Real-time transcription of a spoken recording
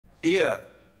Yeah.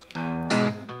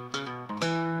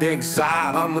 Big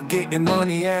side, I'm a getting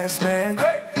money ass man.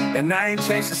 And I ain't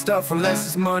chasing stuff unless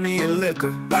it's money and liquor.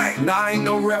 Now I ain't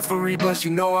no referee, but she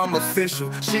know I'm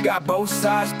official. She got both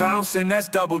sides bouncing, that's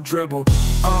double dribble.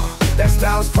 That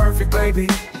style's perfect, baby.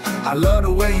 I love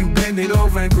the way you bend it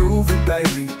over and groove it,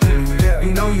 baby.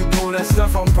 You know you doing that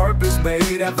stuff on purpose,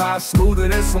 baby. That vibe smoother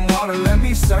than some water, let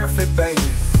me surf it, baby.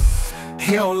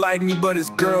 He don't like me, but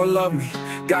his girl love me.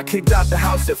 Got kicked out the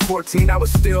house at 14, I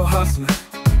was still hustling.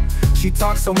 She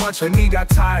talked so much, her knee got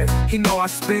tired. He know I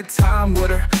spent time with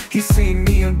her. He seen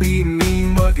me and be mean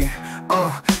mugging.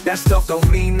 That stuff don't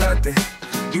mean nothing.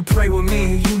 You play with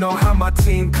me and you know how my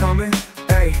team coming.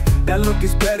 Hey, that look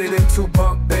is better than 2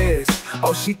 bunk beds.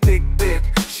 Oh, she thick,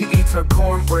 she eats her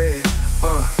cornbread.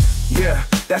 Yeah,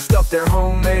 that stuff they're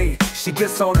homemade. She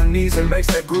gets on her knees and makes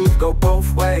that groove go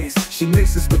both ways. She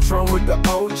mixes Patron with the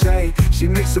OJ. She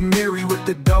mixes Miri with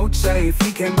the Dolce. If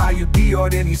he can't buy you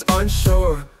Dior, then he's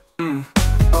unsure.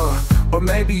 Or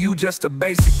maybe you just a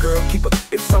basic girl.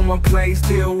 If someone plays,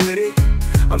 deal with it.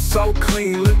 I'm so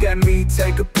clean, look at me,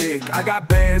 take a pic. I got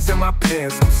bands in my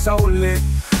pants, I'm so lit.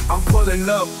 I'm pulling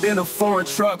up in a foreign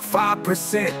truck,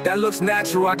 5%. That looks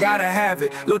natural, I gotta have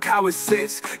it. Look how it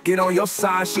sits. Get on your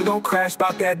side, she gon' crash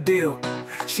about that deal.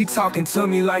 She talking to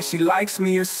me like she likes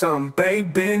me or something.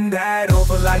 Babe, bend that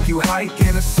over like you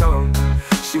hiking or something.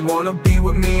 She wanna be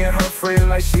with me and her friend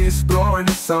like she exploring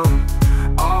or something.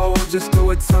 Oh, just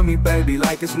do it to me, baby,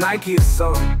 like it's Nike or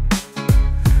something.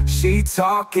 She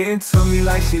talking to me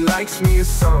like she likes me or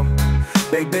something.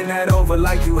 They bend that over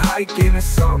like you hiking or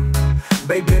something.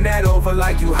 They bend that over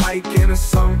like you hiking or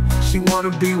something. She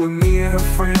wanna be with me and her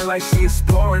friend like she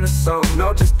exploring or something.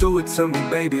 No, just do it to me,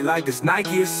 baby, like it's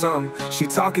Nike or something. She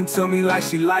talking to me like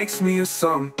she likes me or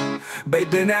something. Babe,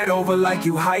 bend that over like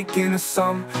you hiking or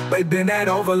something. Babe, bend that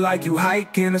over like you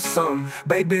hiking or something.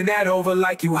 Babe, bend that over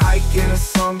like you hiking or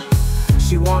something.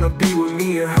 She wanna be with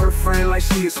me and her friend like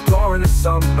she exploring or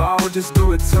something. Oh, just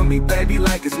do it to me, baby,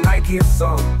 like it's Nike or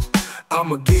something.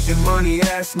 I'm a getting money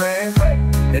ass man.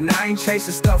 And I ain't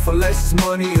chasing stuff unless it's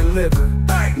money and liquor.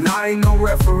 Now I ain't no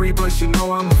referee, but she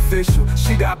know I'm official.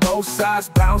 She got both sides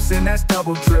bouncing, that's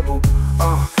double dribble.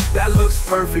 That looks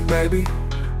perfect, baby.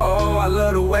 Oh, I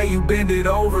love the way you bend it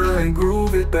over and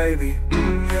groove it, baby.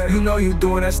 You know you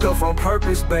doing that stuff on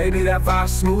purpose, baby. That vibe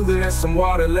smoother than some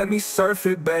water, let me surf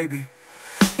it, baby.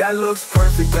 That looks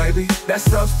perfect, baby. That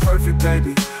stuff's perfect,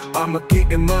 baby. I'm a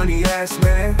getting money ass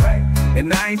man.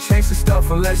 And I ain't chasing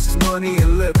stuff unless it's money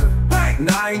and liquor.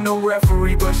 Now I ain't no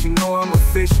referee, but she know I'm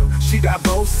official. She got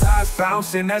both sides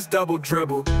bouncing, that's double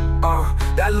dribble.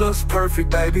 That looks perfect,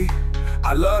 baby.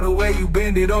 I love the way you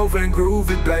bend it over and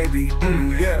groove it, baby.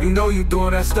 You know you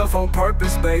doing that stuff on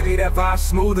purpose, baby. That vibe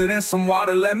smoother than some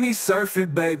water, let me surf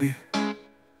it, baby.